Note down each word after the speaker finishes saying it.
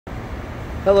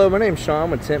Hello, my name's Sean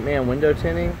with Tint Man Window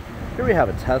Tinting. Here we have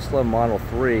a Tesla Model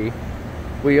 3.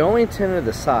 We only tinted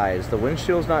the sides. The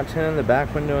windshield's not tinted, the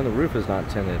back window and the roof is not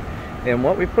tinted. And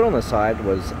what we put on the side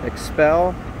was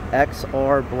Xpel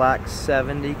XR Black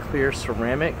 70 clear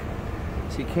ceramic.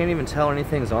 So you can't even tell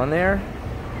anything's on there.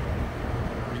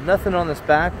 There's nothing on this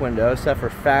back window except for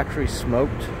factory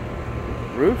smoked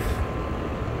roof.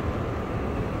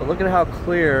 But look at how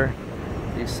clear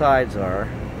these sides are.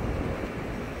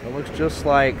 It looks just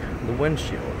like the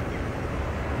windshield.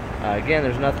 Again,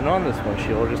 there's nothing on this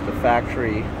windshield, just the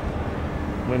factory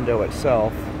window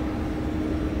itself.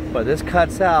 But this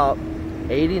cuts out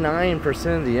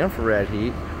 89% of the infrared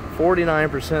heat,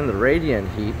 49% of the radiant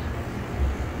heat,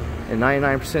 and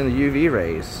 99% of the UV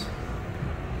rays.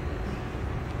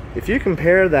 If you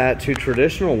compare that to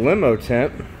traditional limo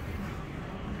tint,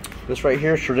 this right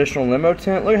here is traditional limo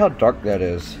tint. Look at how dark that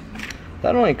is.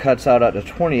 That only cuts out up to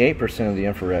 28% of the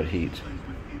infrared heat.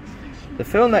 The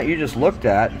film that you just looked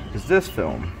at is this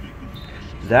film.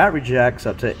 That rejects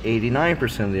up to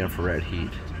 89% of the infrared heat.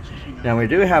 Now we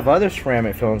do have other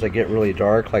ceramic films that get really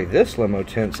dark, like this Limo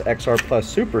Tint's XR Plus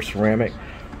Super Ceramic.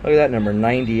 Look at that number,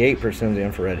 98% of the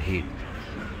infrared heat.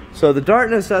 So the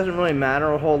darkness doesn't really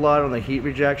matter a whole lot on the heat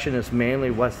rejection. It's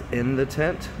mainly what's in the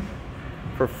tint.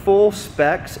 For full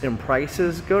specs and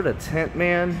prices, go to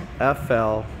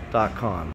tintmanfl.com.